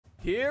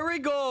Here we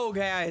go,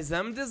 guys.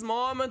 I'm this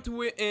moment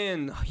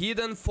in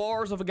Hidden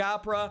Force of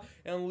Gapra,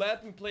 and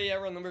let me play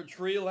area number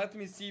 3. Let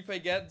me see if I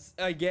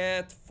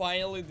get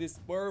finally this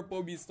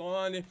purple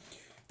beastone.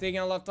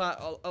 Taking a lot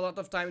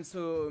of time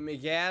to me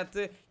get.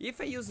 If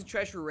I use the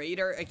treasure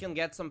radar, I can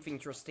get something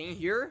interesting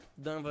here.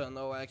 Don't even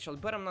know actually,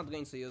 but I'm not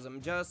going to use.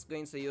 I'm just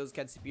going to use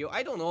cat CPU.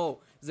 I don't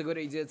know. It's a good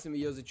idea to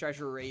use the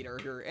treasure radar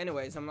here.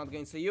 Anyways, I'm not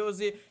going to use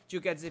it.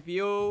 2 cat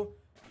CPU.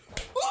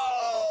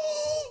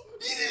 Oh!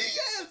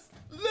 Yes!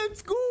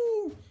 Let's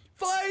go!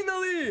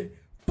 Finally!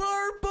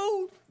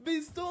 Purple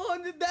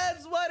beastone!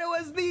 That's what I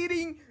was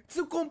needing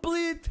to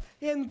complete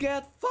and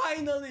get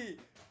finally!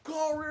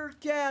 Courier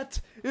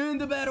cat in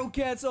the battle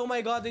cats. Oh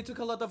my god, they took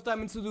a lot of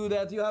time to do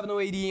that. You have no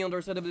idea on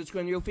the side of the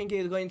screen. You think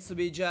it's going to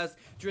be just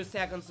 3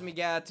 seconds to me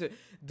get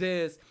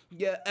this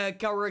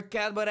courier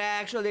cat, but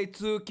actually it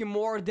took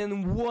more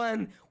than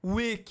 1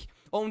 week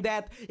on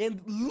that.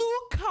 And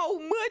look how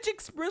much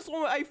experience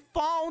I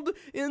found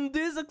in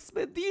this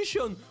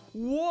expedition.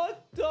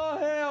 What the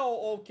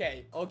hell?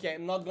 Okay,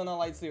 I'm not gonna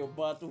lie to you,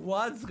 but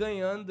what's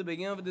going on at the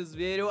beginning of this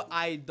video,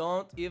 I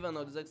don't even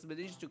know. This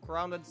expedition to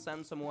crown that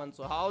send someone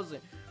to house.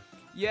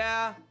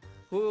 Yeah,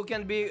 who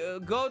can be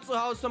go to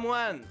house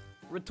someone,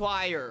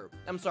 retire.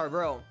 I'm sorry,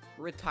 bro,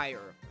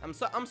 retire. I'm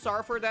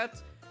sorry for that,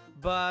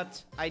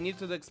 but I need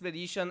to do the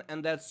expedition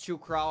and that's too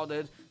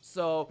crowded,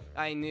 so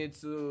I need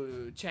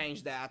to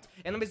change that.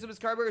 And my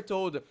subscriber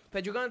told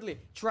Pedugantly,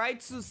 try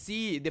to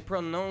see the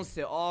pronounce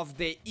of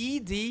the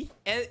ED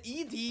and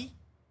ED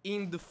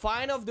in the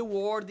final of the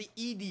word, the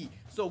ED,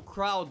 so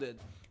crowded.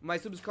 My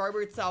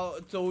subscriber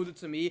told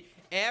to me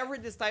every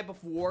this type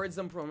of words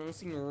I'm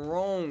pronouncing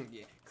wrong.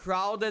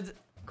 Crowded.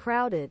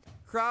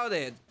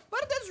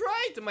 But that's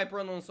right, my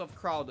pronounce of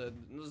crowded.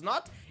 It's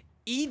not.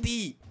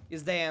 ED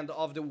is the end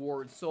of the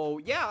word, so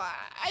yeah,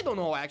 I don't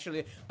know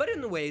actually. But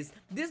anyways,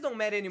 this don't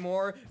matter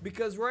anymore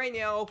because right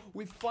now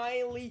we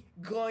finally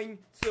going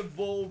to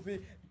evolve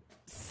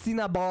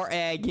Cinnabar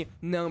egg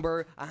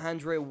number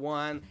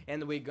 101,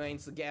 and we're going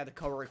to get the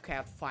courier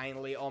cat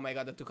finally. Oh my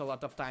god, it took a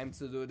lot of time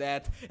to do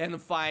that, and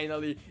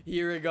finally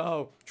here we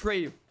go.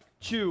 3,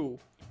 2,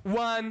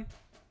 1.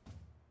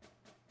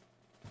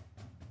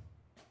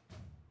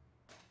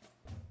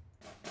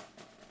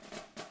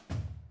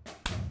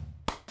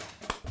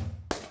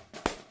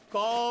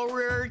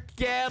 Courier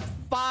cat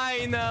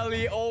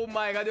finally! Oh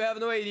my god, you have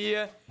no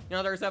idea, on the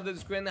other side of the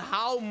screen,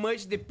 how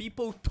much the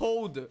people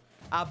told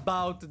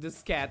about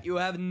this cat. You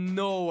have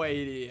no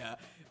idea.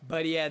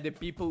 But yeah, the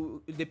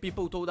people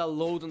told a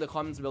lot in the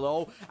comments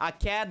below. A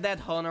cat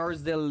that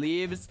honors the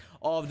lives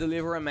of the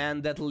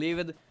liverman that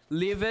lived.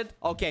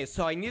 Okay,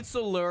 so I need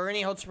to learn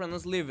how to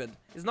pronounce lived.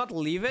 It's not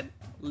lived.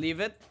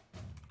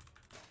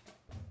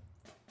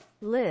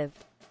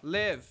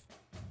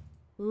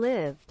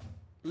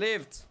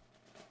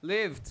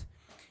 Lived.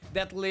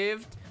 That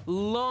lived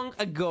long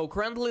ago,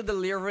 currently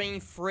delivering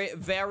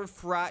very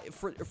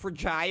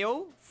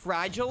fragile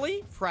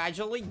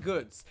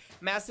goods.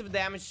 Massive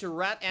damage to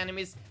rat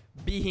enemies,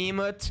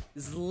 behemoth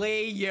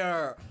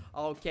slayer.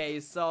 Okay,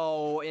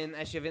 so in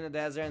Ashevina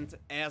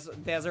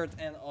desert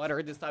and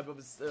other this type of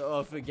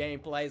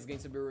gameplay is going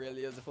to be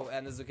really useful.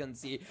 And as you can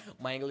see,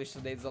 my English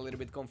today is a little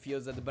bit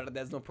confused, but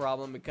that's no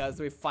problem because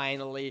we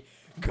finally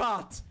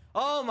got.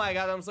 Oh my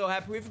god, I'm so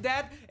happy with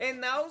that. And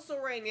now, so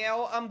right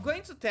now, I'm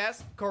going to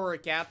test Courier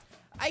Cat.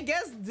 I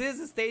guess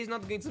this stage is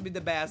not going to be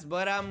the best,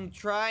 but I'm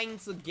trying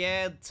to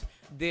get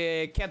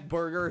the cat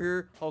burger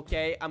here.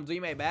 Okay, I'm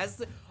doing my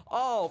best.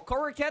 Oh,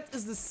 Courier Cat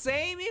is the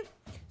same,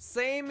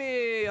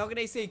 how can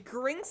I say,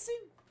 currency?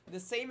 The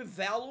same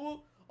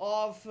value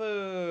of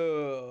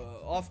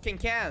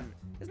Can.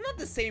 It's not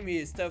the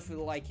same stuff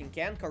like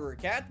Can, Courier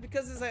Cat,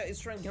 because it's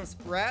strong against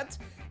red,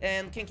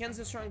 and Can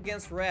is strong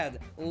against red.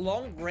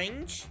 Long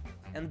range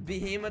and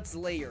behemoth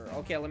slayer.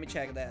 Okay, let me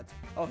check that.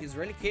 Oh, he's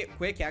really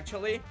quick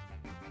actually.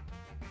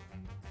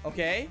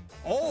 Okay.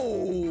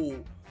 Oh,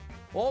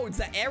 it's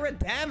an area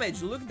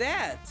damage. Look at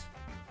that.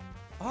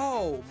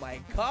 Oh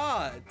my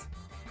god,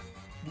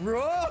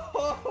 bro.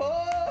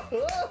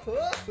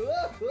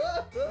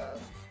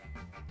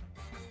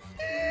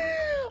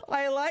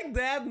 I like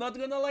that, not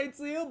gonna lie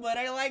to you, but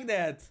I like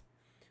that.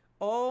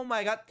 Oh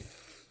my god.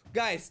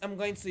 Guys, I'm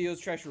going to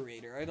use treasure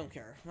radar, I don't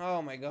care. Oh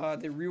my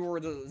god, the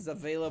reward is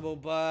available,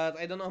 but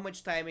I don't know how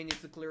much time I need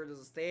to clear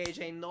this stage.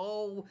 I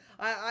know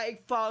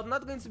I thought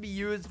not going to be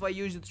used if I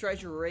use the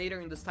treasure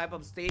radar in this type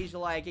of stage.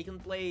 Like I can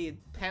play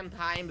 10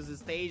 times the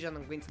stage and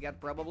I'm going to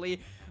get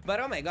probably. But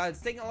oh my god,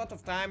 it's taking a lot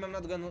of time. I'm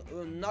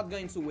not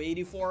going to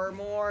wait for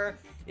more.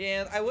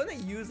 And I wanna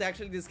use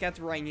actually this cat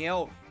right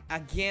now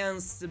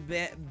against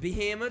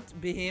behemoth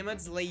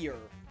slayer.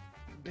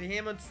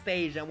 Behemoth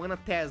stage. I wanna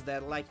test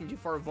that like in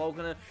G4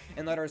 Vulcan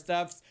and other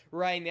stuffs.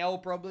 Right now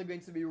probably going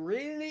to be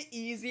really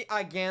easy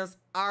against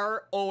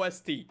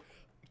ROST.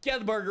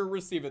 Cat burger,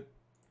 receive it.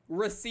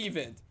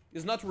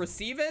 It's not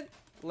receive it.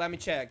 Let me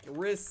check.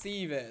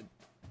 Receive it.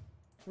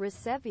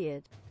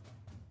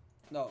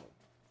 No,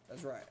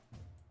 that's right.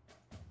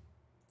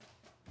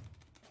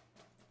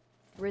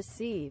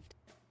 Received.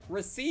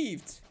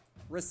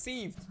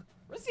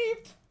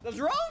 Received. That's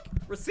wrong.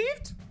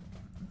 Received.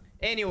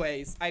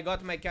 Anyways, I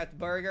got my cat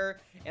burger,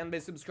 and my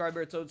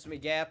subscriber told me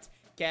get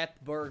cat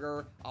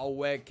burger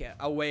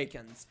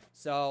awakens.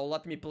 So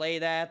let me play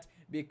that,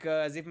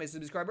 because if my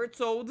subscriber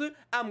told,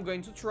 I'm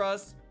going to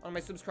trust on my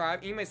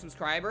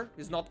subscriber.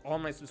 It's not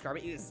on my subscriber,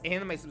 it is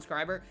in my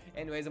subscriber.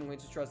 Anyways, I'm going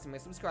to trust in my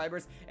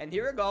subscribers. And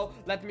here we go.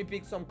 Let me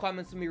pick some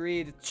comments to me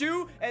read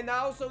too. And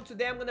also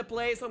today I'm gonna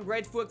play some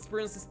grateful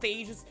experience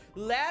stages.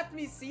 Let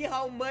me see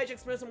how much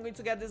experience I'm going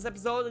to get this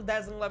episode.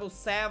 That's on level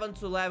 7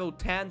 to level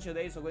 10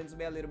 today, so going to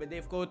be a little bit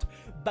difficult,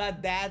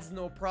 but that's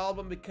no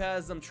problem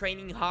because I'm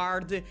training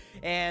hard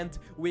and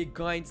we're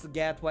going to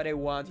get what I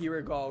want. Here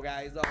we go,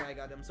 guys. Oh my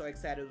god, I'm so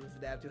excited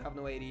with that. You have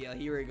no idea.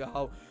 Here we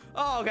go.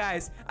 Oh,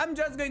 guys, I'm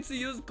just going to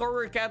use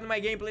Courier Cat in my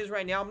gameplays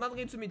right now. I'm not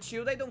going to meet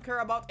shield. I don't care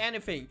about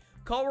anything.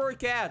 Courier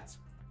Cat.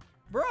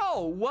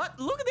 Bro, what?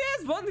 Look at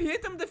this. One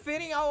hit, I'm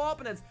defeating all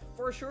opponents.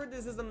 For sure,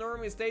 this is the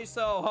normal stage,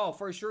 so, oh,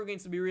 for sure going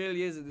to be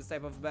really easy, this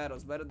type of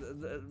battles.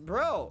 But,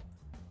 bro.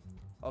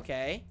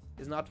 Okay.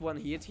 It's not one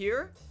hit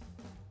here.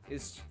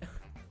 It's...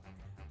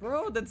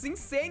 Bro, that's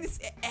insane.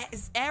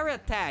 It's area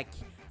attack.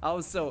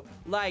 Also,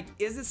 like,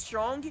 is it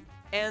strong?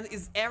 And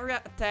is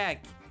area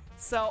attack.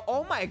 So,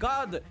 oh my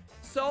god.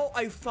 So,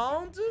 I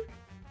found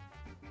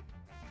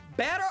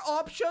better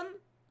option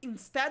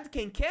instead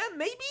can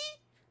maybe?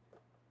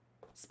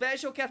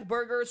 Special cat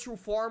burgers through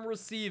form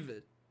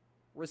received.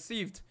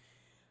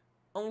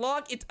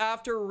 Unlock it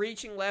after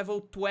reaching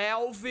level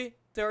 12,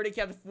 30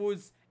 cat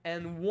foods,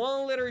 and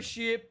 1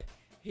 leadership.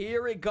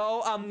 Here we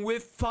go. I'm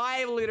with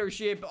 5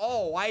 leadership.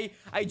 Oh, I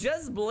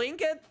just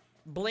blinked.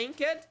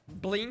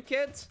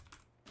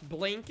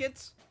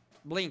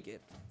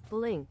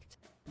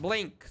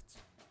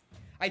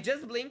 I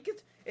just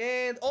blinked,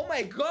 and oh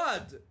my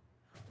god,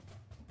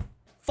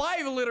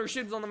 5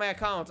 leaderships on my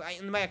account.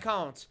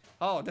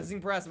 Oh, that's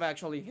impressive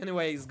actually.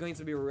 Anyway, it's going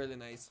to be really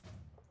nice.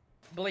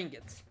 Blink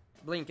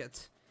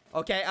it.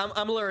 Okay,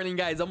 I'm learning,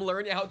 guys. I'm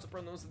learning how to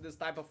pronounce this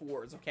type of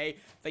words. Okay,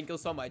 thank you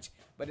so much.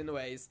 But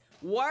anyways,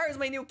 where is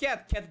my new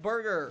cat? Cat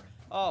burger.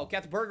 Oh,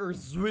 cat burger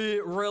is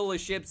really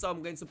cheap, so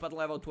I'm going to put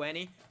level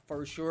 20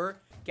 for sure.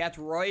 Cat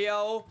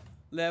royal.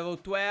 Level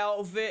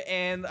 12,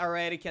 and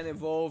already can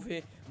evolve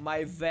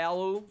my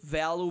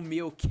value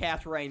meal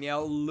cat right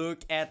now. Look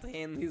at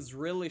him, he's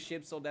really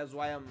cheap, so that's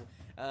why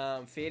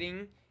I'm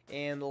feeding.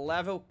 And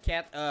level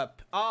cat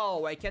up.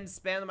 Oh, I can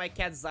spend my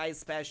cat's eye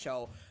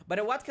special.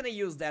 But what can I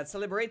use that?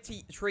 Celebrate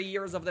 3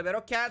 years of the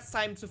battle cats.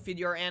 Time to feed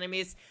your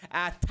enemies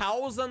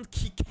 1,000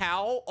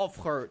 kcal of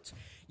hurt.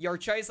 Your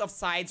choice of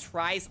sides,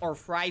 fries.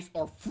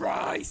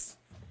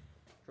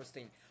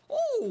 Interesting.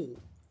 Oh!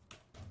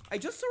 I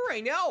just saw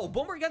right now,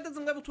 Bomber Cat is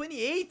on level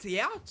 28,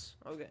 yeah?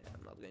 Okay,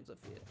 I'm not going to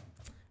feed.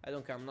 I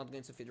don't care, I'm not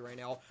going to feed right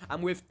now.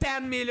 I'm with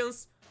 10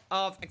 millions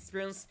of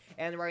experience,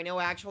 and right now,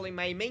 actually,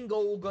 my main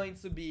goal going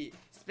to be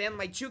spend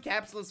my 2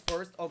 capsules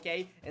first,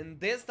 okay? And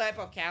this type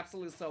of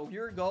capsule, so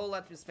here we go,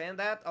 let me spend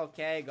that.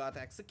 Okay, got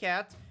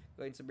X-Cat,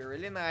 going to be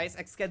really nice.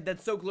 X-Cat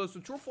that's so close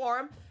to true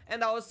form,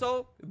 and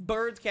also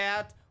Bird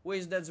Cat,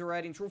 which that's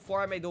already in true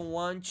form. I don't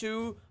want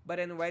to, but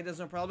anyway, that's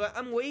no problem.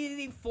 I'm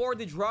waiting for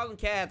the Dragon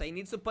Cat. I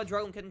need to put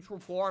Dragon Cat in true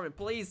form.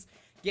 Please,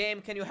 game,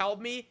 can you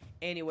help me?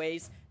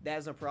 Anyways,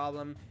 that's no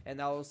problem.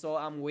 And also,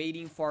 I'm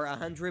waiting for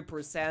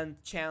 100%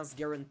 chance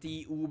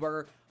guarantee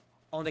Uber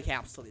on the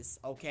capsules,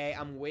 okay?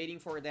 I'm waiting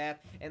for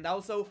that. And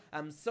also,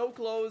 I'm so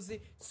close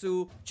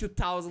to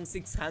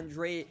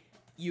 2,600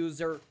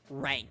 user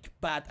rank,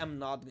 but I'm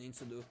not going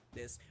to do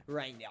this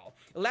right now.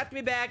 Let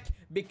me back,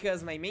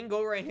 because my main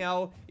goal right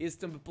now is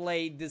to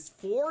play this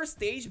 4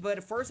 stage,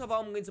 but first of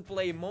all, I'm going to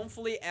play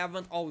monthly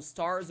event all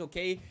stars,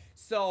 okay?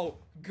 So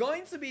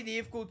going to be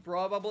difficult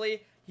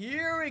probably.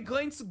 Here we're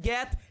going to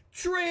get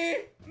 3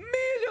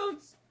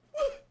 millions.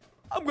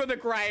 I'm gonna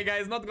cry,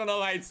 guys, not gonna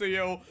lie to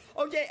you.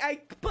 Okay, I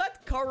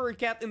put Courier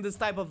Cat in this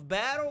type of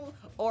battle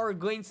or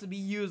going to be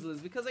useless,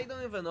 because I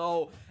don't even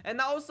know.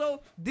 And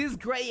also, these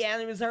gray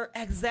enemies are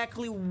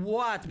exactly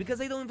what?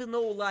 Because I don't even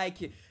know, like,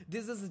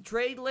 this is a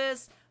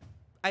tradeless.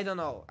 I don't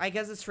know. I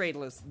guess it's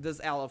tradeless, this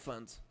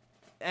elephant.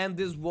 And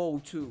this woe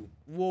too.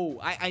 Woe.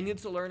 I need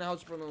to learn how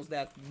to pronounce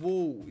that.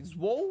 Woe. Is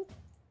woe?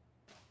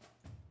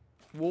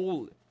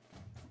 Woe.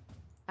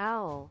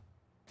 Owl.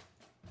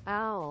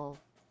 Owl.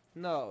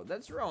 No,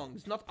 that's wrong.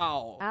 It's not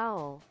owl.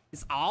 Owl.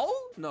 It's owl?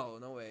 No,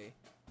 no way.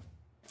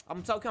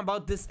 I'm talking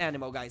about this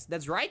animal, guys.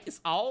 That's right?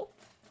 It's owl?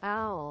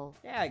 Owl.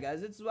 Yeah,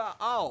 guys, it's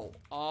owl.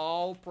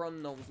 All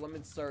pronouns. Let me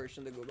search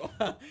in the Google.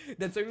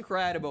 That's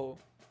incredible.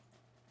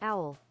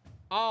 Owl.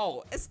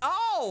 Owl. It's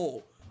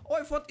owl. Oh,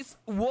 I thought it's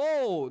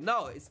whoa.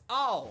 No, it's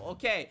owl.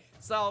 Okay,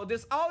 so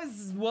this owl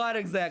is what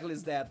exactly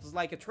is that? It's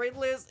like a trade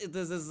list.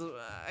 This is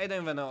I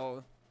don't even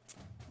know.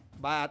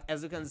 But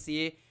as you can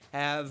see,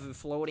 have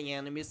floating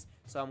enemies,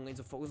 so I'm going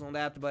to focus on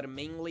that. But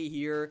mainly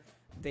here,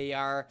 they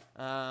are.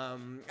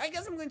 I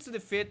guess I'm going to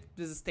defeat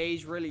this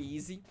stage really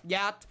easy.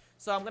 Yet,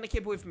 so I'm gonna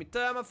keep with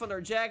Mitama,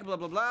 Thunderjack, blah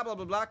blah blah blah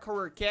blah blah.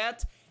 Courier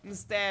Cat.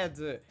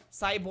 Instead,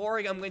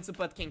 Cyborg. I'm going to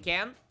put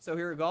Can. So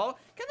here we go.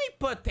 Can I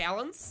put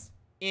talents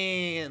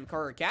in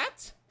Courier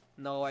Cat?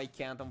 No, I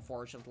can't,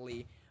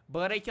 unfortunately.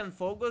 But I can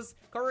focus.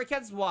 Courier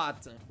Cat's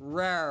what?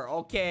 Rare.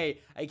 Okay,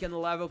 I can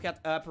level Cat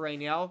up right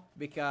now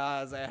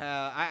because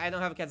I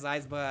don't have Cat's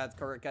eyes, but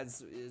Courier Cat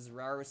is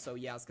rare, so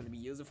yeah, it's gonna be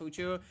useful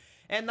too.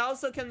 And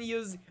also can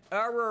use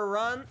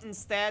Run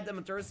instead.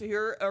 Amaterasu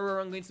here.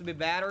 Run going to be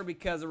better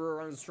because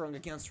Run is strong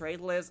against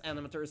Rateless and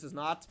Amaterasu is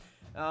not.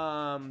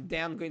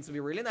 Then going to be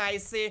really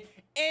nice.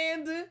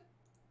 And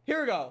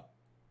here we go.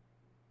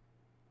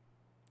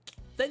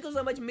 Thank you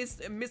so much,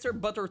 Mr.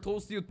 Butter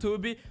Toast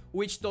YouTube,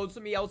 which told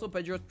me also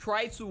Pedro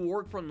try to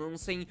work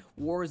pronouncing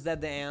words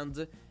at the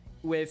end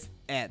with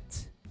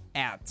at.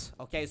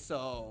 Okay,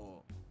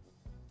 so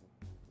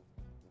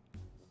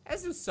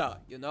as you saw,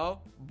 you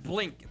know,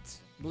 blink it.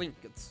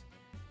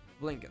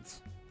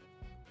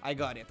 I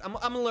got it.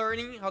 I'm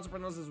learning how to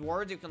pronounce this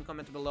word. You can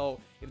comment below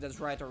if that's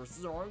right or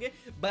wrong.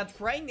 But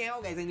right now,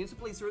 guys, I need to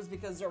play serious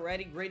because it's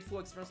already Grateful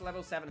Experience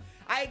level 7.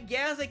 I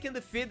guess I can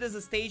defeat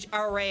this stage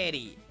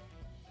already.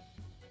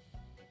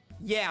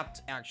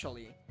 Yet,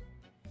 actually.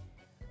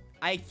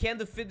 I can't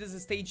defeat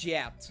this stage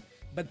yet.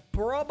 But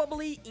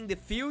probably in the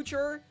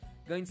future,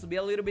 going to be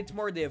a little bit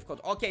more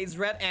difficult. Okay, it's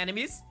red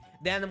enemies.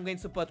 Then I'm going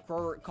to put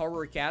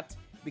Courier Cat.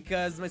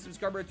 Because my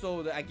subscriber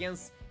told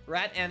against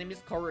red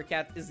enemies, Courier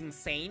Cat is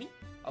insane.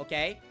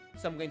 Okay,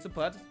 so I'm going to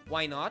put,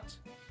 why not?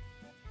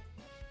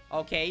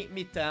 Okay,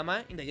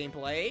 Mitama in the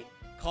gameplay.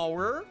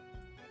 Courier.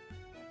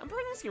 I'm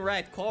pronouncing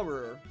right,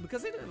 Courier.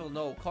 Because I don't even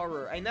know,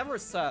 Courier. I never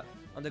saw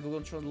on the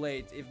Google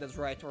Translate if that's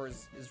right or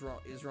is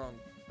wrong.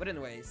 But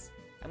anyways,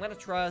 I'm gonna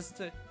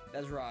trust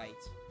that's right.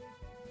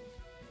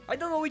 I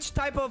don't know which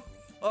type of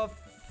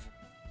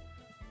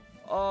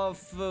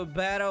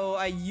battle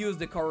I use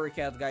the Courier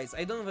Cat, guys.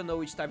 I don't even know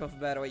which type of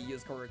battle I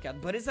use Courier Cat,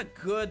 but it's a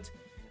good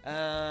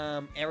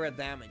area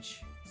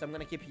damage. So I'm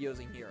gonna keep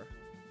using here.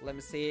 Let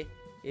me see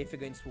if it's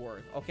going to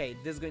work. Okay,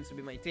 this is going to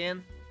be my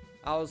 10.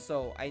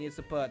 Also, I need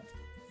to put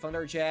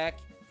Thunderjack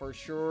for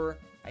sure.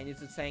 I need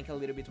to tank a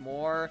little bit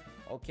more.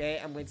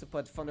 Okay, I'm going to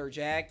put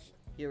Thunderjack.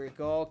 Here we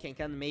go.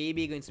 Kankan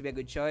maybe going to be a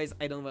good choice.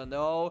 I don't even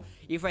know.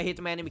 If I hit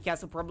my enemy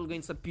castle, probably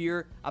going to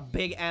appear a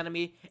big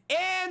enemy.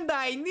 And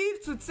I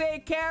need to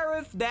take care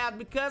of that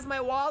because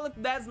my wallet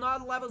that's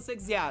not level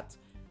 6 yet.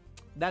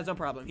 That's no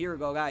problem. Here we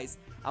go, guys.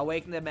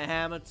 Awaken the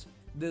Behemoth.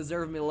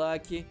 Deserve me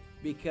lucky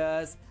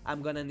because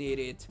I'm gonna need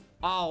it.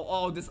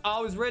 Oh, this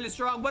owl is really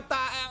strong. What the?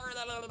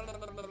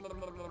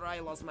 I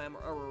lost my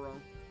arrow.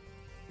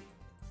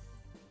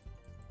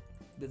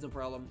 There's no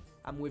problem.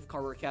 I'm with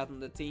Courier Cat on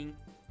the team.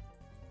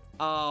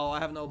 Oh, I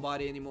have no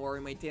body anymore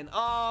in my team.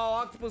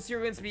 Oh, Octopus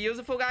here going to be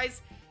useful,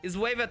 guys. Is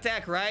wave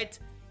attack, right?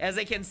 As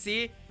I can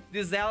see,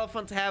 this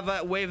elephant have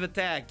a wave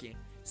attack.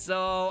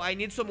 So I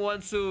need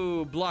someone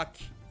to block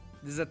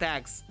these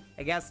attacks.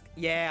 I guess,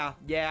 yeah,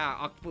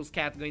 Octopus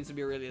Cat going to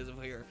be really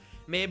useful here.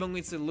 Maybe I'm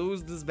going to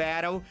lose this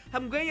battle.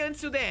 I'm going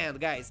until the end,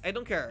 guys. I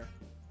don't care.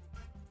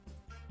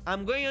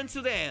 I'm going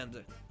until the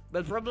end.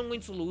 But probably I'm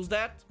going to lose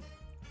that.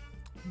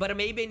 But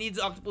maybe I need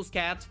Octopus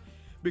Cat.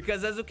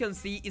 Because as you can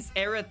see, it's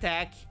air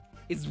attack.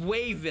 It's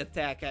wave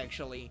attack,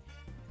 actually.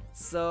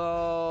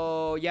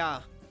 So,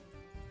 yeah.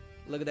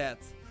 Look at that.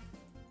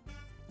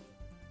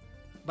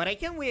 But I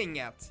can win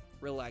yet.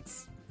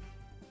 Relax.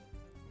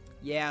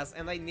 Yes,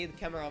 and I need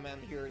cameraman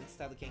here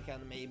instead of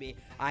Kankan maybe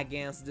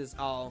against this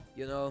all,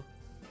 you know.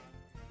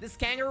 This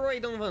kangaroo, I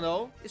don't even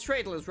know. It's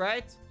straightless,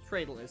 right?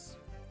 Straightless.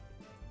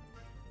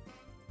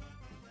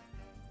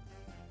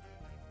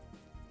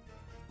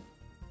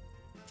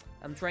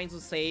 I'm trying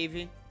to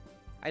save.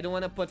 I don't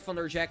want to put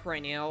Thunderjack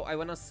right now. I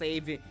want to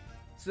save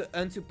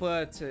and to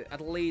put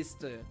at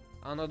least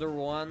another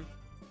one.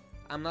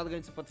 I'm not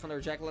going to put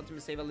Thunderjack. Let me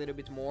save a little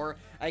bit more.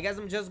 I guess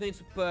I'm just going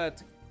to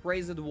put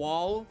Crazed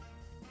Wall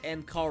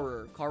and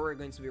Courier. Courier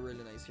going to be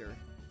really nice here.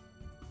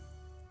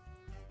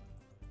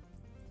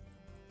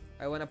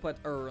 I want to put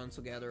Run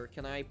together.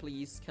 Can I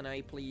please? Can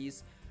I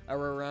please?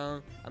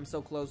 Run. I'm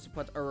so close to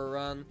put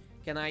Run.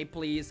 Can I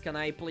please? Can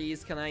I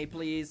please? Can I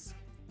please?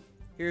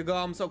 Here we go.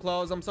 I'm so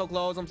close. I'm so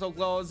close. I'm so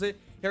close.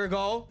 Here we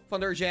go.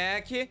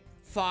 Thunderjack.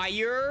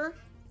 Fire.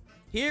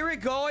 Here we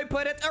go. I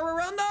put it.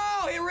 Run.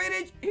 No!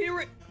 He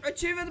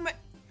achieved my...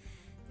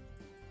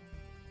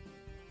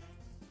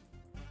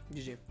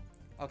 GG.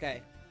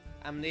 Okay.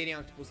 I'm needing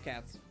Octopus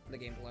Cat in the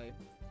gameplay.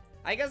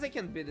 I guess I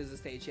can't beat this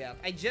stage yet.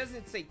 I just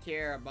need to take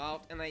care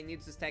about, and I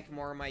need to stack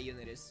more of my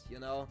unities, you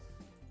know?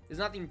 It's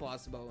not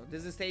impossible.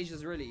 This stage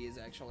is really easy,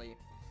 actually.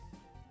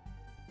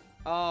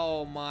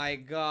 Oh my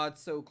god,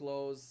 so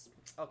close.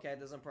 Okay,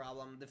 there's no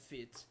problem.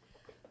 Defeat.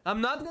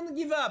 I'm not gonna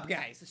give up,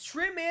 guys.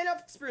 3 minutes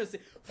of experience.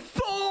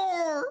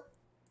 4!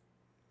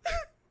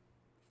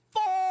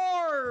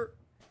 4!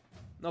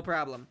 No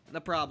problem.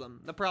 No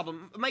problem. No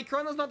problem. My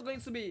chrono's not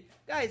going to be...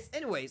 Guys,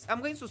 anyways,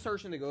 I'm going to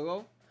search in the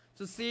Google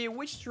to see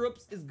which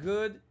troops is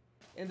good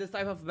in this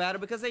type of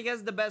battle, because I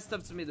guess the best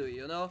stuff to me do,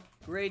 you know?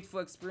 Grateful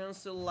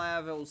experience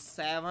level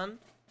 7,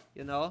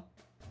 you know?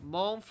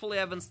 Monthly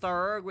event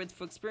star,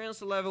 grateful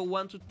experience level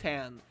 1 to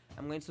 10.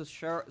 I'm going to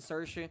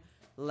search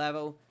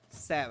level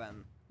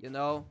 7, you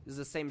know? It's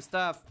the same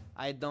stuff.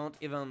 I don't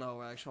even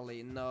know,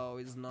 actually. No,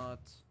 it's not.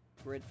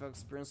 Great for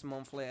experience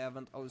monthly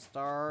event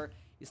All-Star.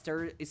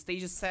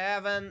 Stage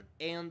 7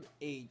 and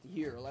 8.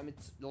 Here,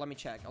 let me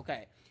check.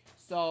 Okay.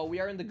 So we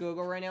are in the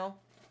Google right now.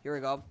 Here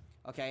we go.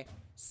 Okay.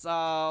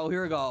 So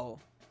here we go.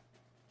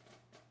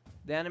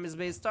 The enemy's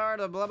base start,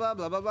 blah blah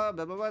blah blah blah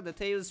blah blah. The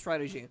tail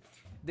strategy.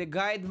 The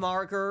guide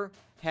marker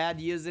had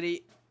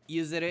units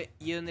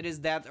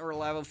that are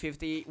level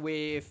 50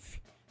 with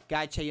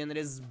gacha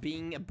units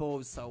being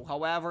above. So,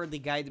 however, the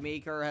guide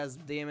maker has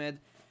deemed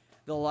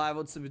the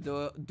level to be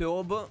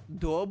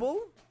doable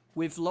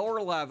with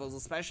lower levels,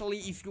 especially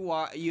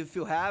if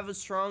you have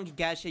strong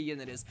gacha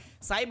units.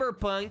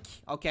 Cyberpunk,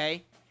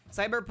 okay.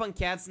 Cyberpunk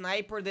Cat,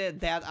 Sniper the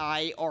Dead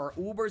Eye, or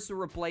Ubers to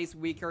replace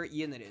weaker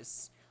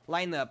units.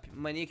 Lineup: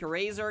 Manika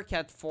Razor,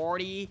 Cat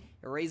 40,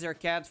 Razor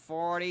Cat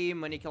 40,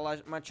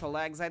 Manika Macho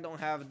Legs. I don't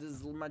have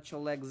this Macho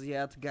Legs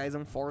yet, guys,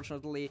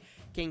 unfortunately.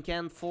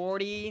 Can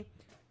 40,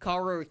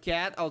 Courier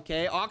Cat,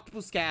 okay.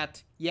 Octopus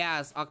Cat,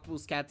 yes,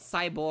 Octopus Cat,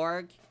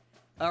 Cyborg,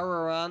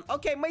 Run.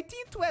 Okay, my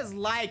T2 is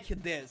like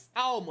this,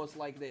 almost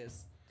like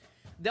this.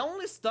 The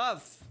only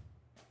stuff...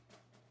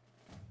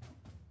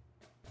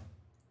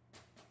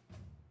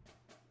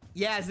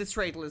 Yes, it's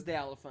traitless, the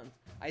elephant.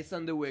 I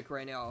send the wick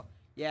right now.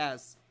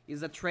 Yes,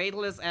 it's a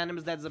traitless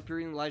enemies that's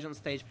appearing in Legend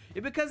stage.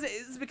 It's because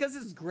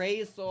it's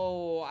gray,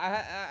 so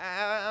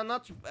I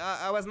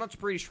was not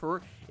pretty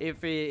sure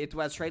if it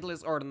was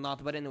traitless or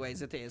not. But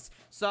anyways, it is.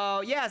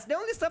 So yes, the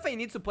only stuff I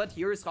need to put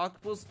here is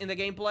Octopus in the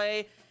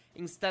gameplay.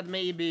 Instead,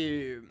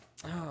 maybe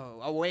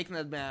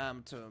Awakened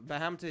Bahamut.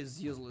 Bahamut is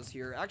useless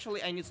here.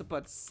 Actually, I need to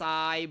put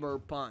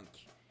Cyberpunk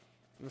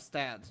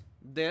instead.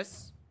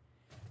 This.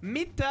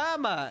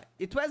 Mitama!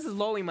 It was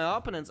slowing my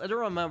opponents. I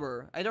don't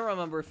remember. I don't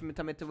remember if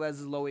Mitama was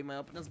slowing my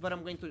opponents, but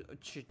I'm going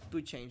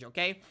to change,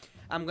 okay?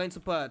 I'm going to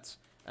put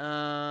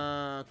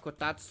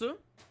Kotatsu.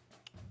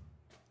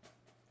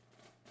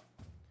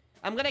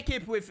 I'm gonna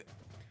keep with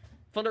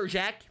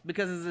Thunderjack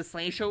because it's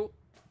essential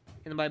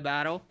in my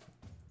battle.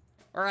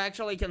 Or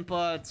actually I can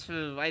put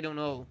I don't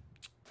know.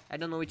 I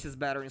don't know which is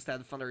better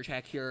instead of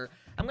Thunderjack here.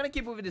 I'm gonna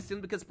keep with this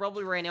team because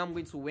probably right now I'm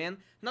going to win.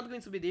 Not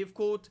going to be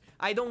difficult.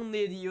 I don't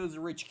need to use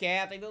Rich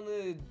Cat. I don't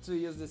need to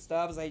use the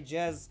stuffs. I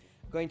just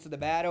going to the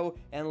battle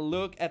and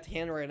look at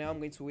him right now. I'm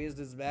going to win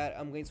this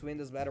battle. I'm going to win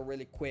this battle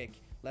really quick.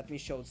 Let me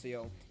show it to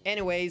you.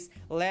 Anyways,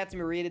 let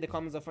me read the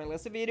comments of my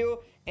last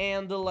video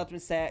and let me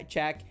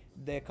check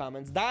the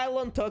comments.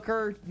 Dylan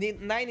Tucker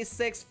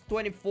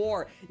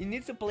 9624. You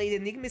need to play the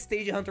Enigma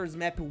Stage Hunters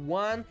map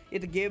 1.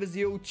 It gives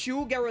you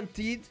 2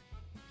 guaranteed.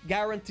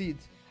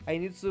 I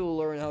need to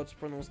learn how to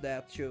pronounce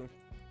that too.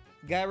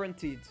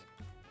 Guaranteed.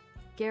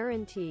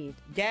 Guaranteed.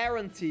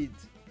 Guaranteed.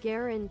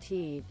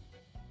 Guaranteed.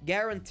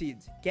 Guaranteed.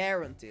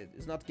 Guaranteed.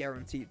 It's not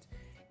guaranteed.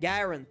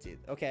 Guaranteed.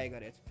 Okay, I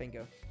got it. Thank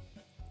you.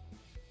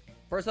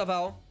 First of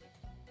all,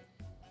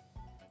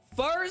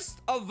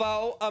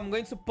 I'm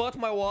going to put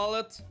my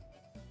wallet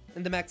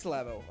in the max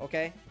level,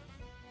 okay?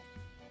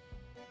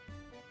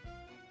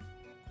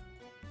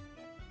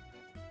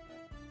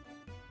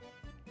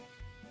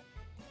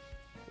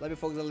 Let me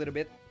focus a little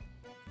bit.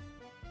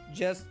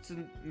 Just to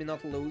me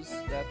not lose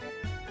that.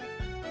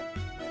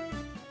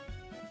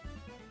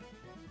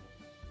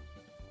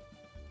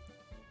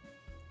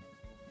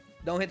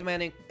 Don't hit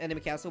my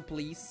enemy castle,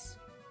 please.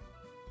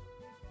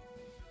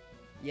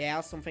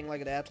 Yeah, something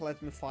like that.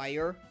 Let me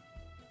fire.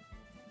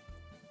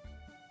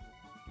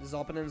 This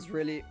opponent is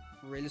really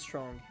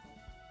strong.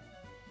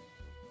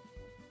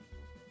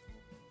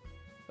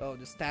 Oh,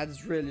 the stat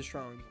is really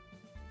strong.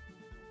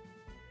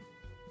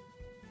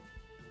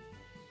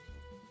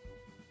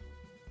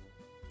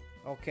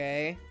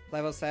 Okay,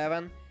 level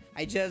 7.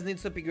 I just need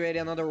to upgrade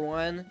another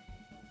one.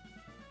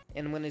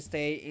 And I'm gonna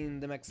stay in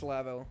the max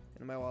level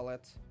in my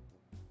wallet.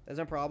 There's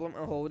no problem,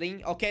 I'm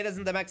holding. Okay, that's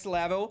in the max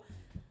level.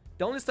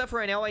 The only stuff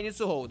right now I need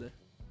to hold.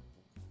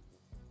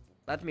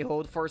 Let me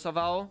hold first of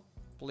all.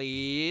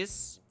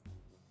 Please.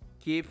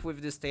 Keep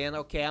with the stand.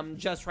 Okay, I'm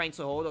just trying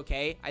to hold,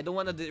 okay? I don't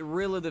want to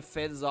really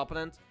defeat this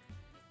opponent.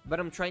 But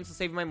I'm trying to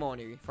save my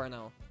money for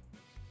now.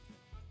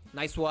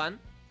 Nice one.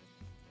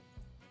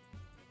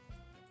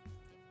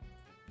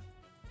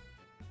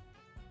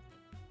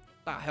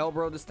 The hell,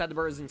 bro? This stat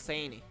bar is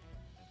insane.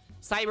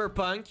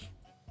 Cyberpunk.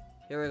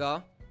 Here we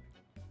go.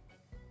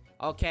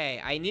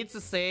 Okay, I need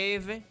to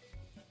save. Here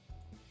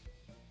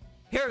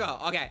we go.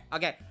 Okay,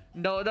 okay.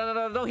 No,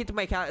 don't hit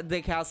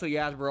the castle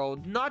yet, bro.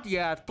 Not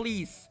yet,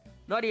 please.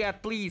 Not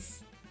yet,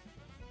 please.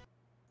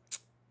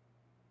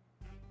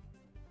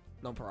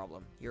 No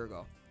problem. Here we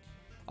go.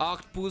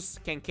 Octopus,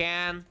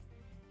 can.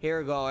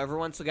 Here we go.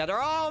 Everyone together.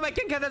 Oh, my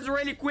can. That's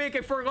really quick.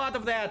 I forgot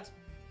of that.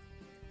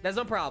 That's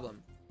no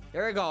problem.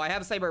 Here we go. I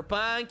have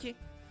Cyberpunk.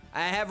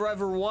 I have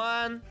River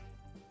 1.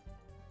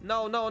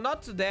 No,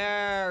 not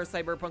there,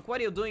 Cyberpunk. What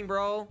are you doing,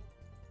 bro?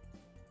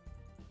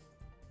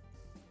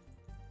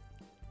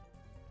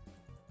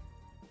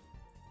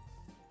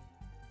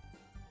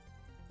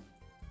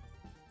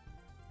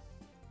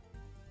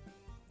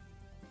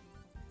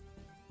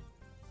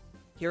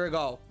 Here we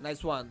go.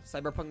 Nice one.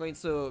 Cyberpunk going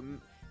to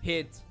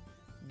hit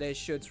the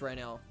shoots right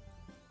now.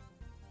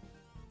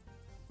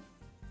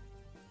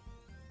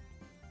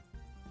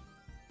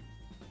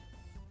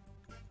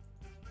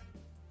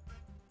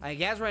 I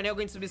guess right now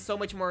going to be so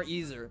much more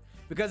easier.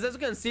 Because as you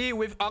can see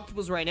with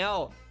Octopus right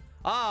now,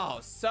 oh,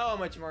 so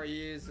much more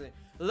easy.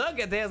 Look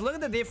at this. Look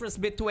at the difference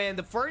between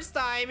the first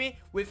time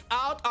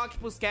without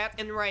Octopus Cat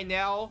and right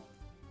now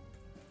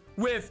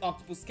with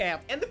Octopus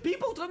Cat. And the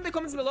people told in the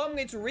comments below, I'm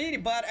going to read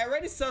it, but I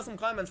already saw some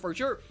comments for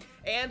sure.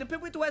 And the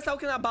people it was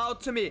talking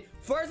about to me,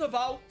 first of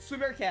all,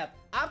 Swimmer Cat.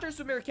 After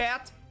Swimmer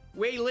Cat,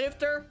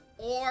 Weightlifter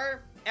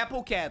or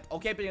Apple Cat.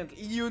 Okay,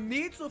 you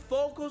need to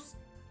focus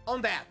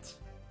on that.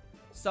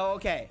 So,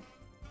 okay.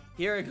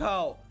 Here we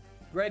go.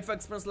 Grateful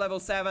Experience level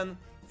 7.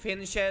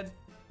 Finished.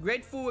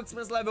 Grateful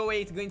Experience level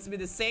 8. Going to be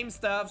the same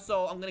stuff.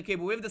 So, I'm going to keep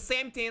with the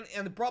same thing.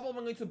 And probably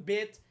I'm going to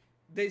beat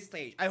this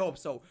stage. I hope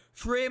so.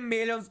 3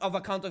 million of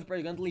account of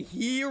Pergantly.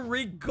 Here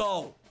we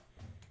go.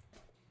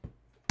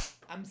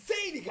 I'm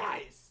saying it,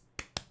 guys.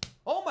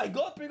 Oh my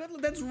god,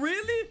 Pergantly. That's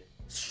really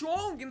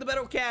strong in the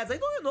Battle Cats. I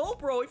don't know,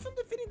 bro. If I'm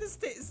defeating this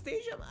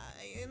stage,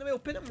 in my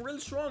opinion, I'm really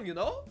strong, you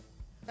know?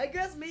 I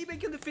guess maybe I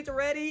can defeat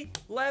already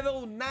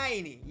level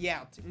 90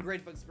 yet. In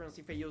Grateful Experience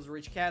if I use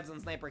Rich Cats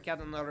and Sniper Cat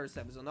and other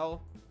stuff, you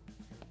know?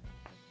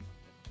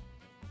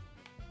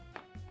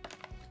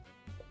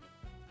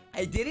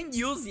 I didn't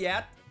use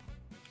yet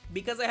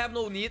because I have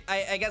no need.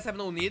 I guess I have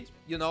no need,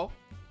 you know?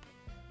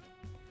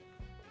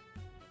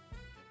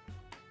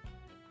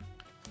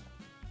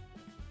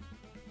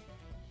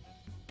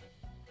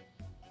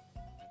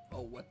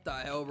 Oh, what the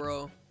hell,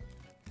 bro?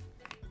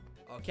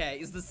 Okay,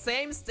 it's the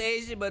same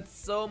stage, but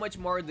so much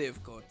more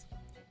difficult.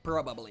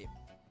 Probably.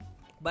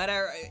 But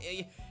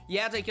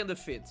yet I can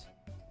defeat.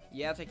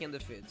 Yet I can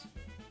defeat.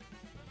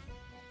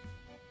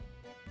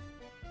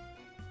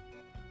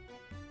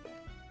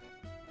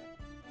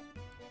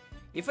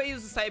 If I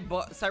use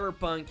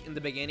Cyberpunk in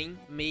the beginning,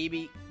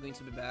 maybe going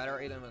to be better.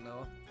 I don't even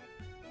know.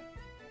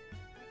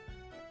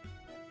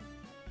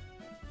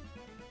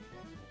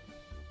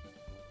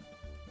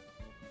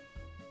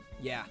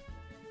 Yeah,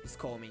 it's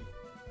coming.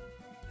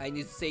 I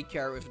need to take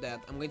care with that.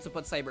 I'm going to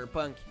put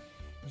Cyberpunk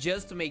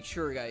just to make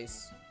sure,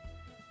 guys.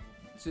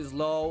 To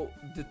slow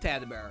the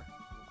teddy bear.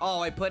 Oh,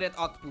 I put it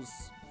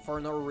Octopus for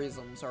no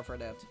reason. Sorry for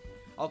that.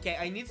 Okay,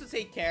 I need to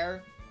take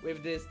care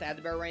with this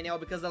teddy bear right now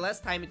because the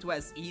last time it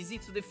was easy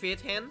to defeat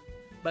him.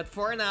 But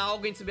for now,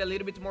 going to be a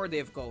little bit more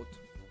difficult.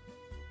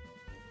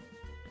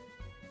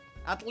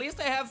 At least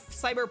I have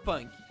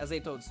Cyberpunk, as I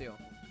told you.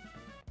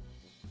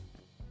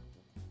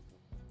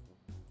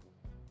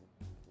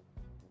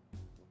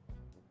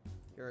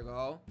 Here we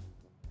go.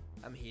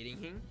 I'm hitting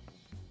him.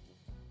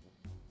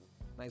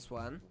 Nice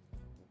one.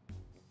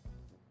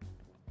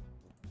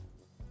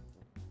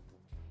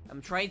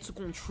 I'm trying to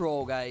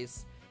control,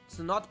 guys.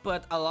 To not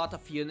put a lot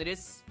of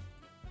unities.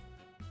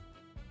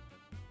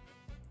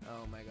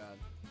 Oh my god.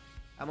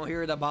 I'm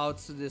worried about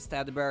this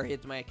teddy bear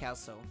hit my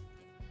castle.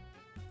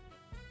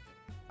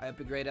 I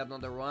upgraded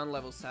another one,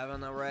 level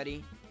 7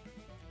 already.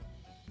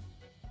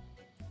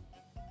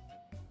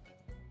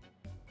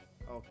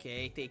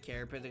 Okay, take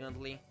care,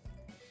 Pedantly.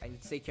 I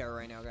need to take care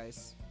right now,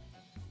 guys.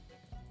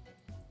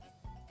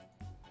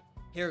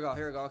 Here we go,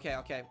 here we go. Okay,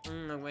 okay.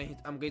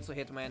 I'm going to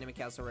hit my enemy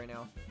castle right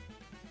now.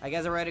 I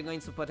guess I'm already going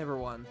to put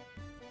everyone.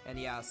 And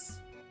yes.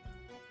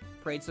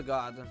 Pray to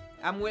God.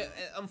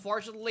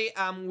 Unfortunately,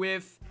 I'm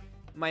with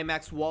my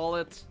max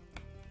wallet.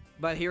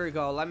 But here we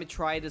go. Let me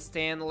try this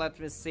stand. Let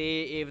me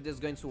see if this is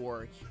going to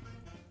work.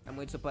 I'm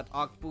going to put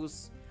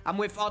Octopus. I'm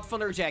without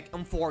Thunderjack,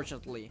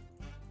 unfortunately.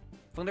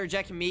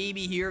 Thunderjack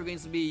maybe here going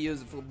to be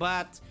useful,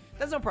 but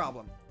that's no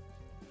problem.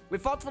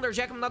 Without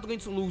Thunderjack, I'm not going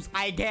to lose,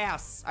 I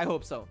guess. I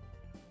hope so.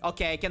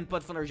 Okay, I can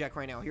put Thunderjack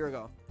right now. Here we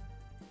go.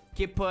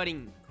 Keep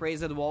putting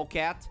Crazy Wall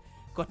Cat.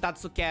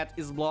 Kotatsu Cat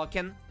is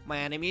blocking my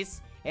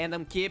enemies. And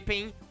I'm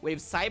keeping with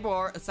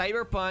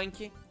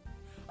Cyberpunk.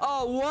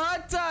 Oh,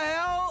 what the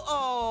hell?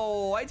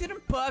 Oh, I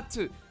didn't put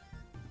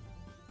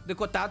the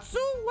Kotatsu?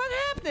 What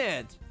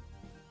happened?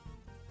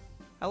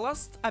 I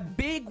lost a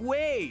big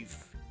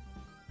wave.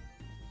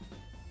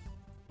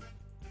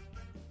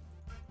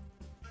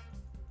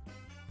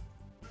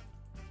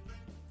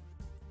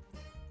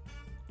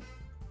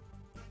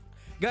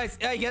 Guys,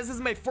 I guess this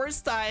is my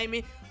first time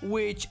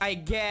which I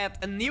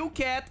get a new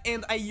cat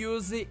and I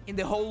use it in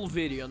the whole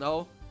video,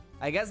 no?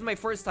 I guess it's my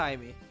first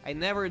time. I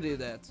never did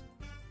that.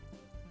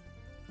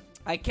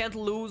 I can't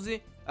lose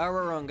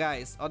our run,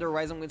 guys.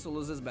 Otherwise, I'm going to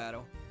lose this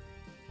battle.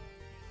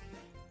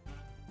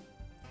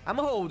 I'm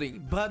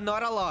holding, but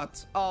not a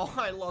lot. Oh,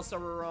 I lost our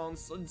run.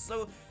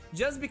 So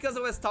just because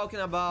I was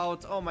talking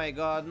about... Oh my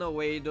god, no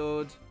way,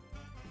 dude.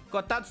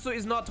 Kotatsu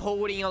is not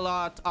holding a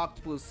lot.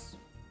 Octopus.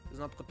 It's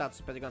not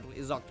Kotatsu, Pedantly.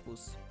 It's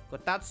Octopus.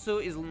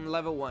 Kotatsu is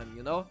level 1,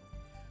 you know?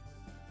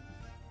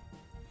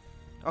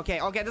 Okay,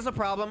 okay, there's a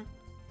problem.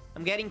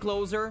 I'm getting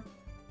closer.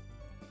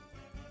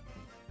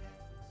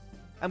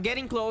 I'm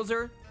getting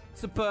closer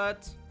to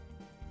put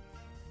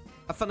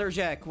a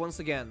Thunderjack once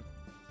again.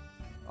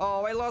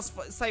 Oh, I lost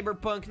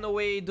Cyberpunk. No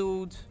way,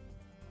 dude.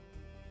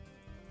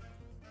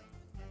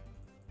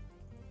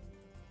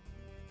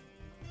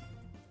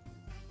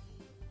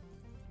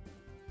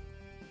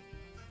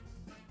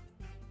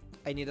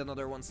 I need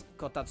another one.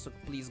 Kotatsu,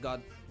 please,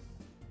 God.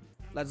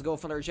 Let's go,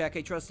 Thunderjack.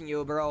 I trust in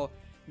you, bro.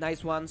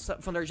 Nice one,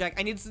 Thunderjack.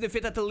 I need to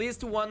defeat at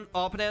least one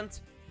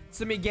opponent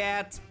to me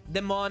get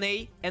the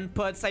money and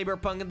put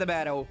Cyberpunk in the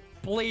battle.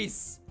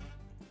 Please.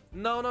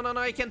 No, no, no, no.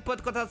 I can't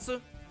put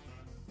Kotatsu.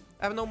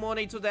 I have no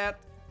money to that.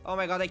 Oh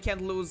my god, I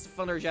can't lose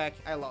Thunderjack.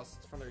 I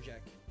lost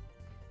Thunderjack.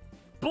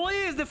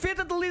 Please, defeat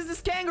at least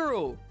this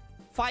kangaroo.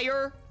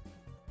 Fire.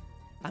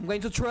 I'm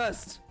going to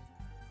trust.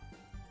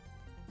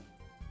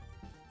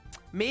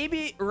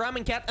 Maybe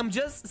Ramen Cat. I'm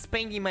just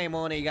spending my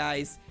money,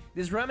 guys.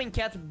 This Ramen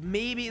Cat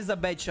maybe is a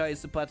bad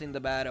choice to put in the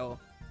battle.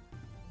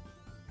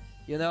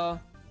 You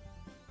know?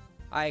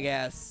 I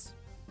guess.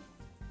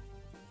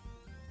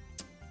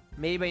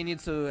 Maybe I need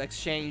to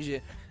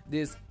exchange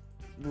this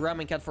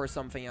Ramen Cat for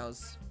something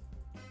else.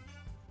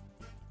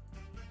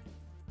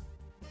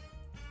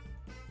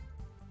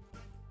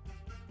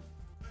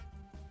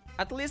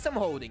 At least I'm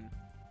holding.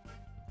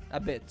 A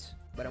bit,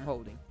 but I'm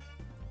holding.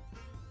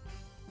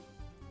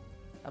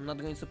 I'm not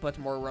going to put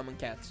more Ramen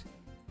Cat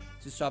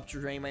to stop to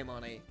drain my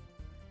money.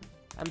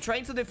 I'm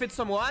trying to defeat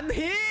someone.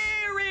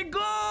 Here we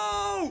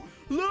go!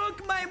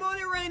 Look, my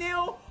money right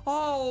now.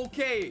 Oh,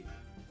 okay.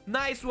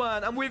 Nice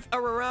one. I'm with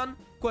Araran,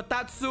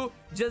 Kotatsu.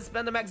 Just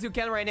spend the max you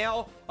can right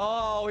now.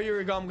 Oh, here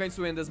we go. I'm going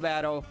to win this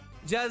battle.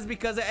 Just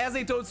because, as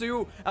I told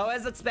you, I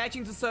was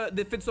expecting to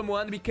defeat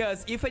someone,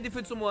 because if I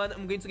defeat someone,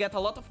 I'm going to get a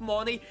lot of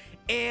money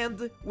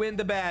and win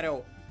the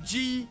battle.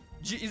 G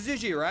is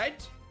GG,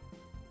 right?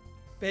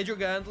 Pedro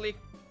Gantly,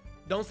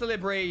 don't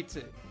celebrate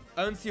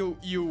until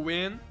you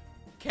win.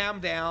 Calm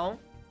down.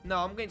 No,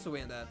 I'm going to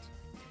win that.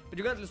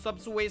 Pedro Gantly, stop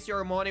to waste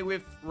your money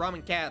with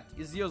Ramen Cat.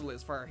 It's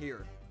useless for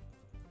here.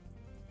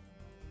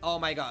 Oh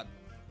my god.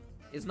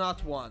 It's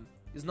not one.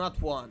 It's not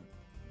one.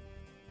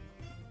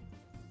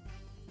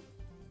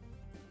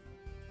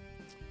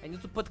 I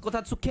need to put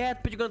Kotatsu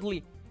Cat, Pedro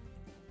Gantly.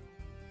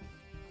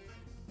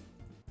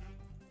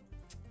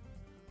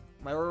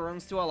 My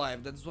run's still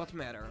alive, that's what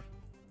matter.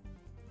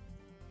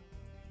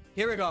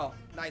 Here we go.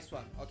 Nice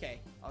one.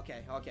 Okay,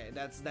 okay, okay.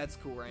 That's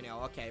cool right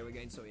now. Okay, we're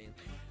going to win.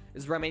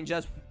 Is Ramen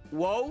just...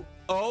 Whoa!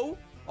 Oh!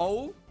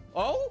 Oh!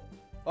 Oh!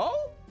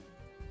 Oh!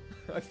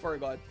 I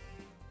forgot.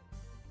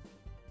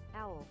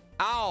 Owl.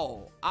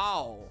 Ow!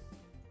 Ow!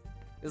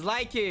 It's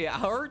like a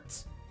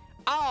hurt.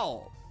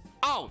 Ow!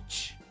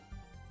 Ouch!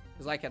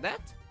 It's like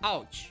that?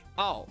 Ouch!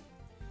 Ow!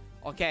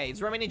 Okay, it's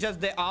Ramen just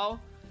the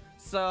owl.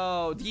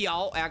 So, the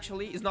owl,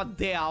 actually, is not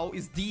the owl,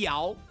 it's the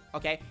owl.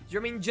 Okay,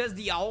 you mean just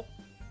the owl,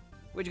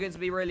 which is going to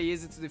be really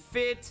easy to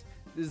defeat.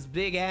 This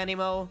big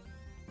animal.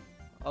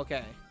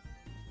 Okay.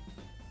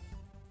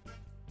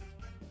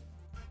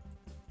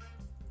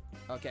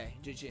 Okay,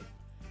 GG.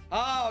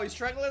 Oh, he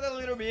struggled a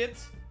little bit.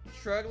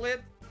 Struggled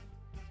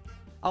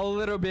a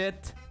little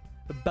bit.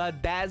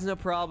 But that's no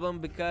problem,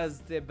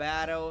 because the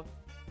battle,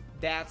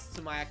 that's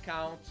to my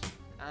account.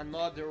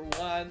 Another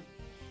one.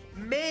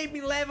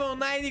 Maybe level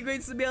 90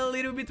 going to be a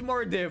little bit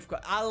more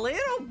difficult. A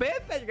little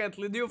bit, Pedro?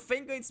 Do you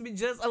think it's to be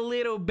just a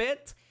little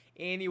bit?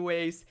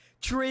 Anyways,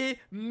 3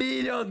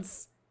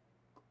 millions.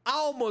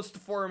 Almost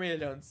 4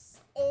 millions.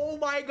 Oh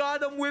my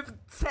god, I'm with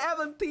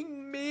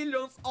 17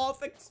 millions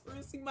of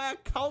experience in my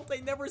account.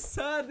 I never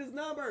saw this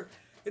number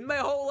in my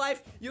whole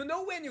life. You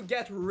know when you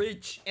get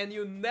rich and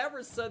you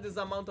never saw this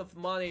amount of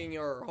money in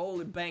your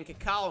whole bank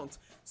account?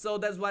 So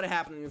that's what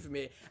happened with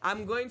me.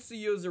 I'm going to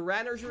use the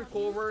energy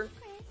recover.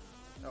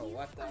 Oh,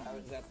 what the hell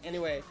is that?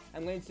 Anyway,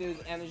 I'm going to use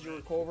energy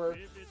recover,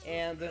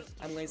 and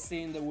I'm going to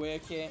see in the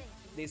wiki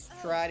the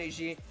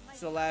strategy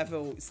to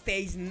level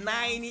stage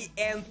 90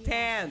 and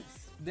 10.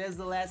 There's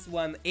the last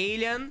one.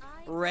 Alien,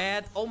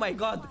 red. Oh my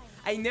god,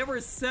 I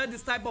never saw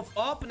this type of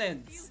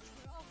opponents.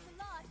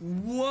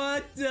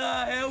 What the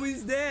hell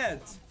is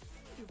that?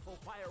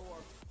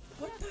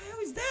 What the hell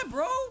is that,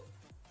 bro?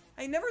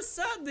 I never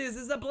saw this.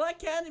 It's a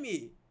black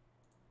enemy.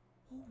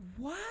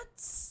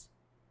 What?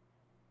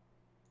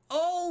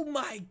 Oh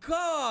my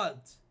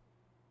god!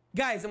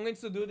 Guys, I'm going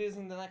to do this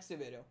in the next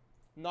video.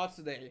 Not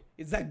today.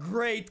 It's a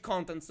great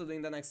content to do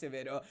in the next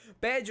video.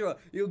 Pedro,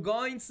 you're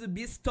going to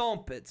be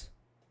stomped.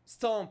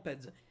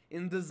 Stomped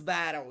in this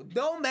battle.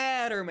 Don't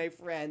matter, my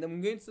friend. I'm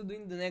going to do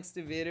in the next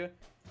video.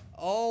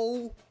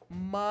 Oh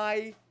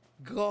my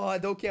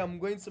god. Okay, I'm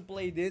going to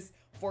play this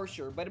for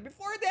sure. But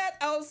before that,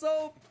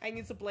 also, I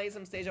need to play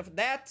some stage of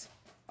that.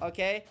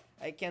 Okay,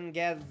 I can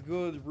get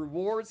good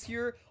rewards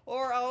here,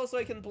 or also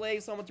I can play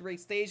some break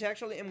stage.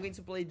 Actually, I'm going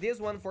to play this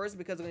one first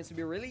because it's going to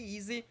be really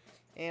easy,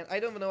 and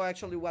I don't know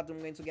actually what I'm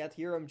going to get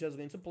here. I'm just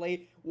going to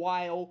play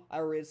while I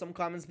read some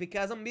comments,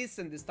 because I'm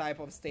missing this type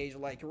of stage.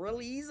 Like,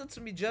 really easy to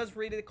me just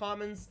read the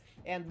comments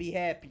and be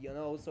happy, you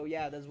know. So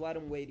yeah, that's what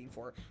I'm waiting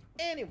for.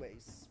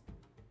 Anyways,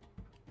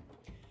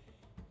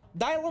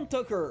 Dylan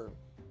Tucker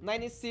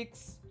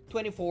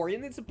 9624. You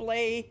need to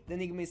play the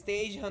Enigma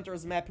stage,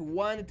 Hunter's Map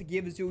 1. It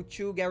gives you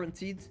 2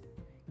 guaranteed.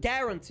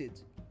 Guaranteed.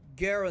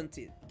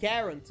 Guaranteed.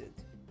 Guaranteed.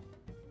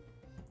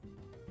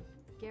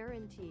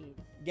 Guaranteed.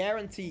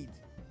 Guaranteed.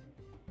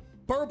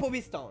 Purple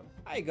Beastone.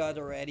 I got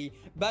already.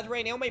 But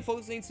right now my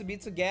focus needs to be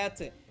to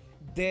get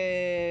the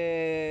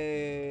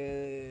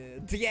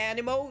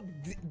animal,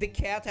 the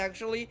cat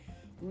actually,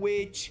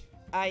 which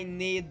I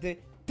need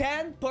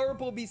 10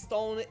 purple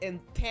beastone and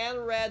 10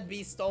 red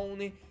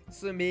beastone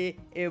to me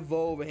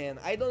evolve him.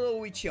 I don't know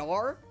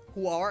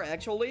who are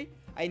actually.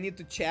 I need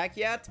to check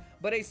yet,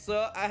 but I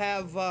saw I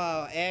have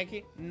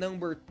egg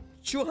number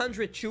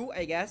 202,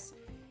 I guess,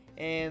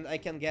 and I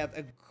can get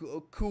a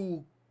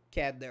cool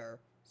cat there.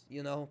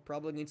 You know,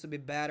 probably needs to be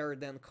better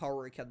than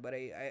COURIER cat, but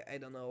I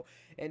don't know.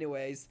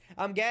 Anyways,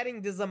 I'm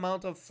getting this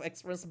amount of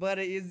experience, but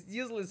it is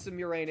useless to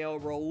me right now,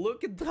 bro.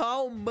 Look at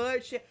how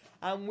much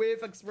I'm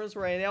with experience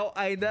right now.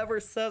 I never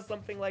saw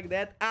something like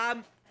that.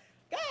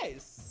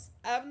 Guys,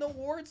 I have no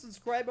words to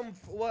describe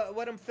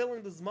what I'm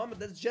feeling this moment.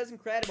 That's just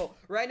incredible.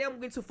 Right now, I'm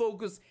going to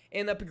focus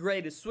and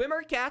upgrade a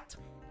swimmer cat,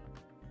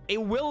 a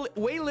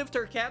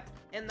weightlifter cat,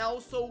 and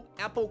also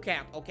apple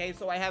cat. Okay,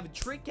 so I have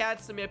 3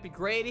 cats to be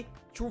upgraded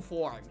true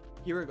form.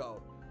 Here we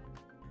go.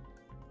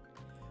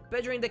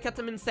 Pedro, in the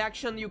ketamine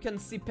section, you can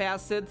see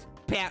passed.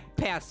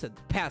 Passed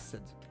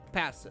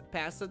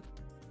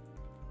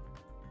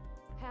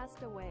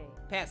away.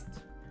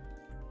 Passed.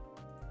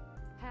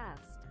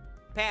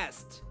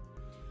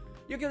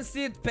 You can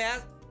see it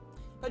passed.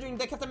 Pedro, in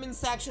the ketamine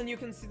section, you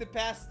can see the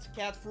past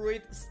cat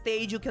fruit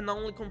stage. You can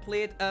only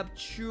complete up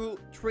to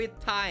 3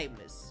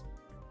 times.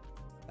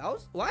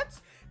 What?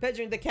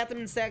 Pedro, in the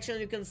ketamine section,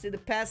 you can see the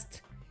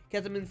past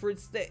ketamine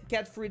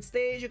cat fruit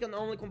stage. You can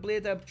only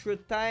complete up 3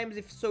 times.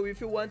 If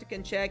you want, you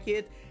can check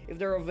it if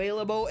they're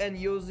available and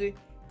use it.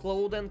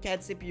 Cloud and cat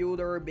CPU,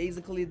 they're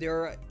basically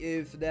there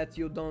if that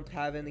you don't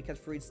have any cat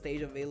fruit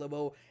stage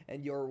available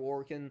and you're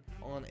working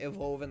on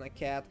evolving a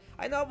cat.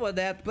 I know about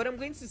that, but I'm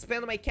going to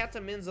spend my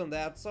ketamines on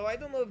that, so I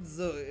don't know if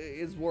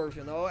it's worth,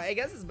 you know. I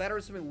guess it's better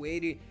to be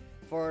waiting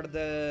for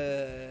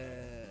the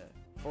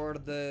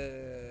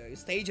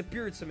stage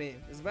appear to me.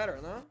 It's better,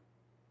 no?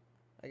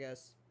 I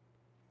guess.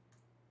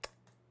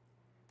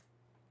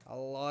 A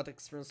lot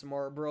experience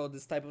more, bro.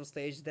 This type of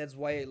stage, that's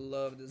why I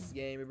love this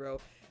game, bro.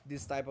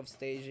 This type of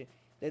stage,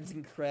 that's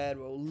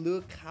incredible.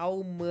 Look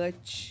how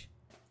much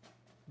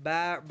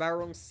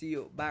Baron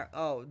Seal.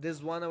 Oh,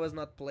 this one I was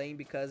not playing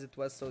because it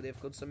was so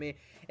difficult to me.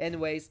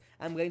 Anyways,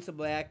 I'm going to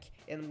black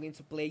and I'm going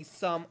to play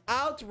some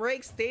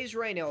outbreak stage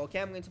right now.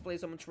 Okay, I'm going to play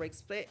some outbreak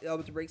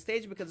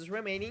stage because it's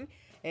remaining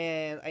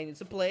and I need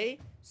to play.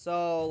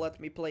 So let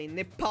me play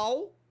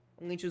Nepal.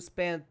 I'm going to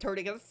spend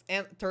 30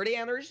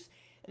 energies.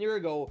 And here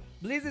we go.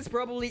 Blizz is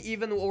probably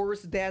even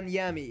worse than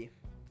Yami,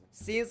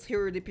 since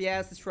her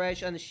DPS is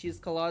trash and she's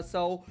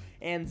colossal,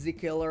 and the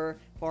killer,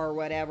 for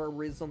whatever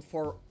reason,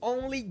 for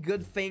only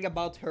good thing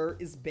about her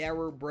is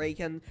barrier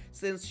breaking,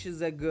 since she's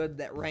a good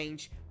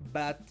range,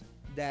 but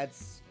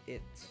that's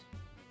it.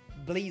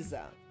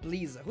 Blizza.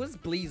 Who's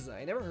Blizza?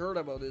 I never heard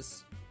about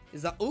this.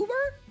 Is that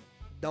Uber?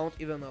 Don't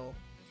even know.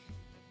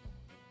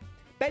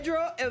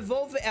 Pedro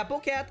evolved the apple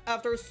cat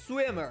after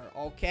swimmer.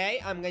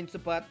 Okay, I'm going to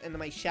put in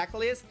my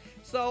checklist.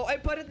 So I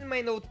put it in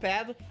my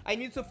notepad. I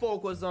need to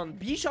focus on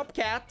bishop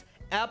cat,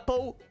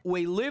 apple,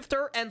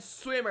 weightlifter, and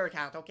swimmer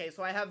cat. Okay,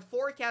 so I have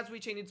 4 cats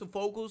which I need to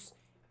focus.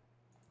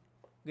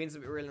 Going to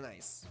be really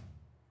nice.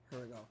 Here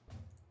we go.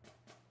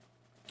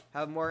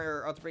 Have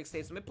more outbreak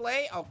states to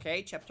play.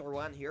 Okay, chapter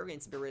 1 here.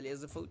 Going to be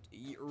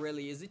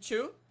really easy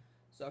too.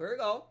 So here we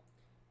go.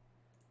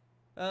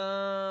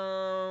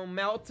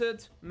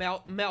 Melted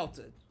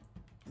BTW.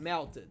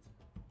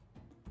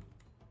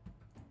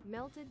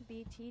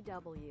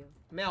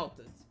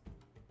 Melted.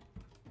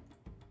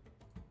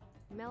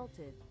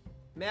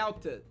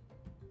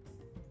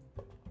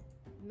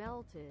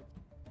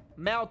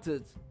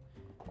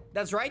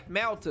 That's right,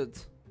 melted.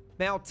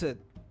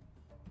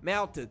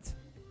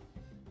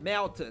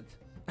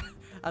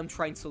 I'm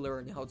trying to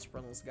learn how to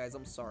pronounce, guys.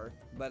 I'm sorry,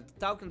 but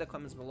talk in the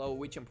comments below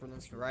which I'm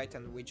pronouncing right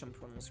and which I'm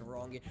pronouncing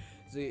wrong.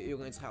 So you're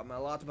going to help me a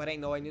lot. But I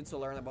know I need to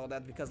learn about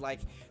that because, like,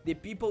 the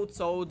people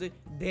told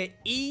the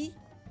A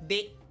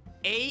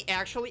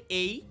actually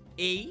A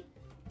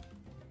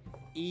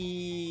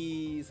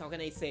is, how can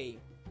I say,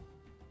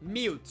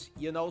 mute,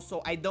 you know?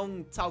 So I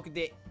don't talk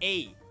the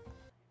A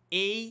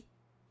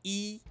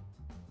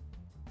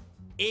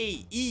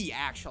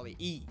actually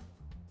E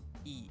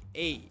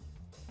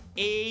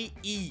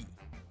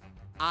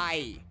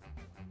I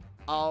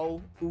O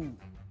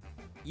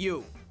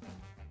U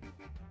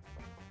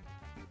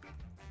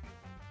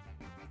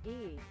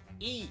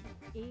E.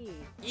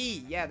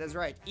 Yeah, that's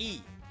right.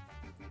 E.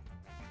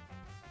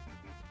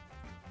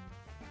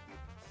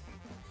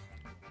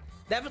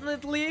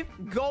 Definitely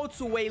go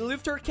to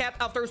weightlifter cat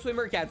after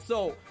swimmer cat.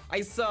 So I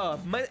saw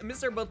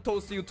Mr.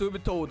 Butttoast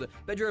YouTube told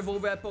Pedro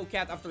evolve apple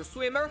cat after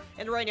swimmer,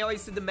 and right now I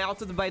see the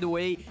melted. By the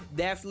way,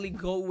 definitely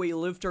go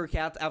weightlifter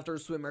cat after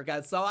swimmer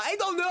cat. So I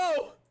don't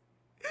know.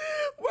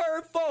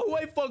 We're far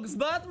away, folks,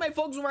 but my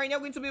focus right now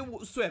going to be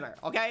swimmer,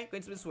 okay?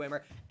 Going to be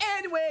swimmer.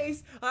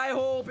 Anyways, I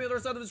hope you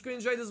understand the screen,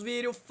 enjoyed this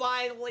video.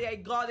 Finally, I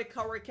got the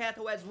courier cat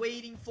I was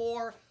waiting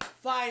for.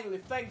 Finally,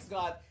 thanks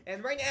God.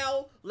 And right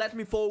now, let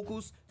me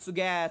focus to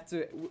get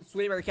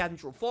swimmer cat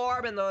into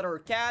farm and other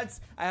cats.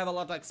 I have a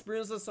lot of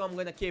experiences, so I'm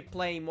gonna keep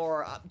playing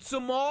more.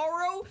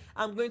 Tomorrow,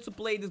 I'm going to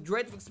play this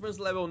Dreadful Experience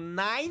level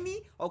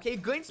 90. Okay,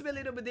 going to be a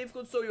little bit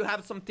difficult, so you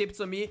have some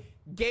tips on me.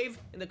 Give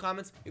in the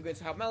comments. You're going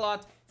to help me a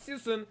lot. See you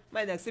soon,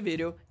 my next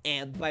video,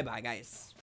 and bye-bye, guys.